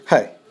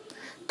Hi,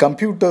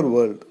 computer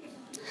world.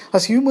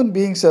 As human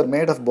beings are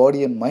made of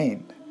body and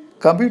mind,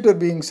 computer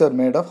beings are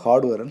made of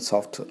hardware and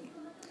software.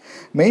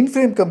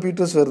 Mainframe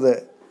computers were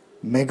the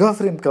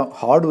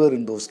hardware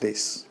in those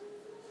days.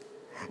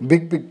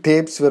 Big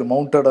tapes were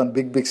mounted on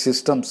big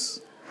systems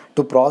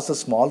to process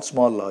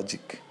small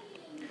logic.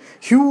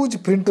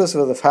 Huge printers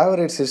were the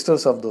favorite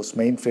sisters of those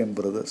mainframe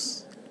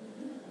brothers.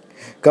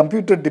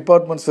 Computer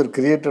departments were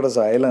created as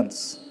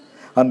islands,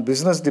 and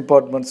business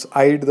departments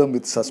eyed them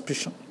with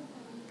suspicion.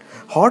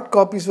 Hard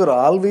copies were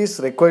always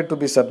required to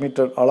be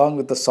submitted along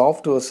with the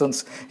soft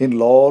versions in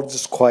large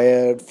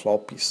squared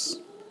floppies.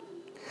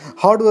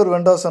 Hardware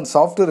vendors and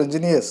software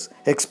engineers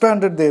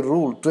expanded their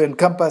rule to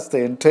encompass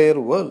the entire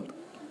world.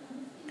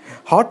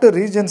 Hotter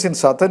regions in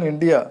southern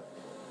India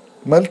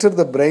melted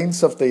the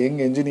brains of the young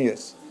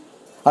engineers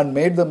and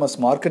made them as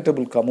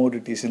marketable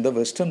commodities in the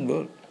Western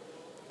world.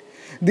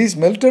 These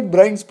melted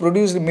brains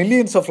produced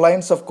millions of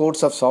lines of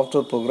codes of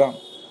software program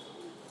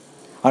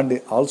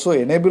and also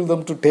enabled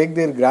them to take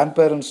their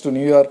grandparents to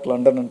New York,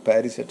 London, and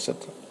Paris,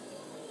 etc.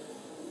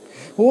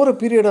 Over a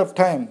period of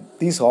time,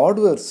 these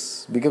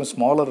hardwares became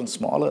smaller and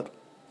smaller,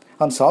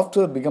 and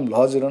software became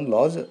larger and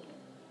larger.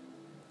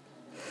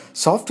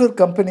 Software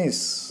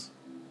companies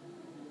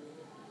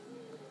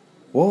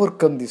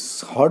overcome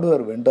these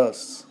hardware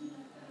vendors,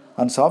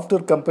 and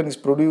software companies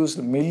produced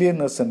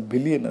millionaires and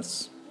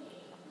billionaires.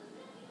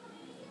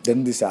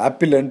 Then this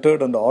Apple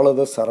entered, and all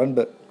others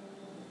surrendered.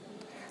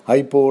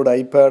 iPod,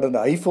 iPad, and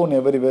iPhone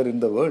everywhere in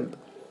the world.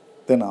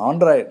 Then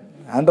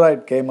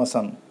Android came as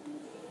an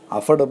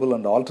affordable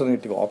and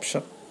alternative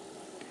option.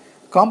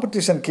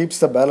 Competition keeps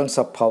the balance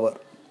of power.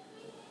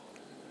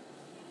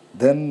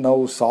 Then now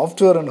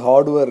software and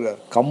hardware are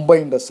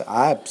combined as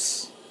apps,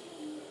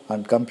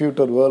 and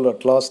computer world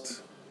at last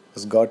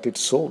has got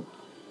its soul.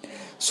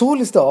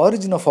 Soul is the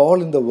origin of all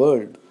in the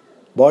world.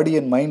 Body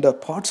and mind are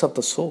parts of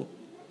the soul.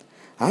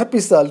 App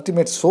is the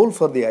ultimate soul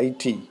for the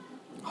IT.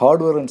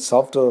 Hardware and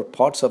software are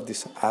parts of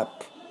this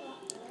app.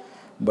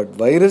 But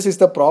virus is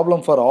the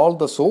problem for all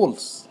the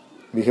souls.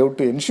 We have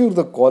to ensure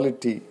the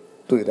quality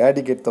to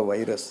eradicate the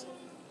virus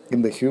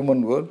in the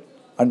human world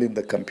and in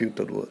the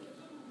computer world.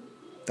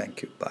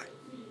 Thank you. Bye.